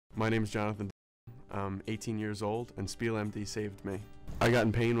My name is Jonathan. I'm 18 years old, and Spiel MD saved me. I got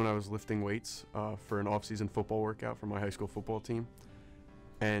in pain when I was lifting weights for an off-season football workout for my high school football team.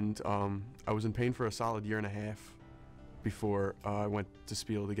 And I was in pain for a solid year and a half before I went to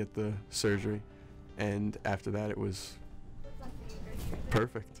Spiel to get the surgery. And after that, it was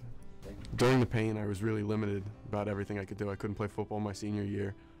perfect. During the pain, I was really limited about everything I could do. I couldn't play football my senior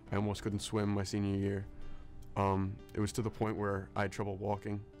year. I almost couldn't swim my senior year. It was to the point where I had trouble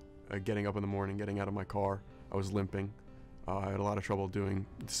walking, getting up in the morning, getting out of my car. I was limping. I had a lot of trouble doing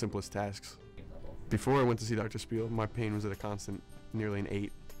the simplest tasks. Before I went to see Dr. Spiel, my pain was at a constant, nearly an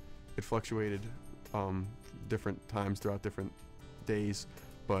 8. It fluctuated different times throughout different days,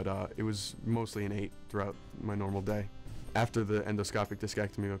 but it was mostly an 8 throughout my normal day. After the endoscopic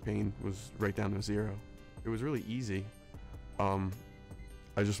discectomy, my pain was right down to 0. It was really easy.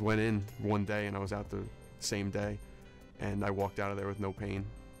 I just went in one day and I was out the same day, and I walked out of there with no pain,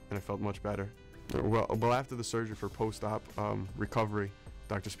 and I felt much better. Well, after the surgery for post-op recovery,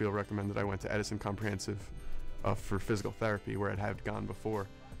 Dr. Spiel recommended I went to Edison Comprehensive for physical therapy, where I had gone before.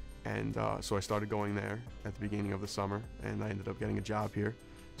 And so I started going there at the beginning of the summer, and I ended up getting a job here.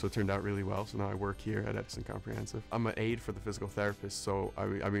 So it turned out really well. So now I work here at Edison Comprehensive. I'm an aide for the physical therapist, so I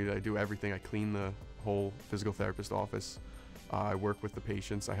do everything. I clean the whole physical therapist office. I work with the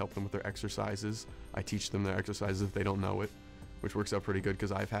patients. I help them with their exercises. I teach them their exercises if they don't know it, which works out pretty good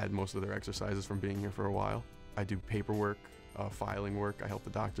because I've had most of their exercises from being here for a while. I do paperwork, filing work. I help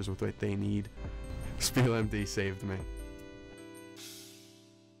the doctors with what they need. Spiel MD saved me.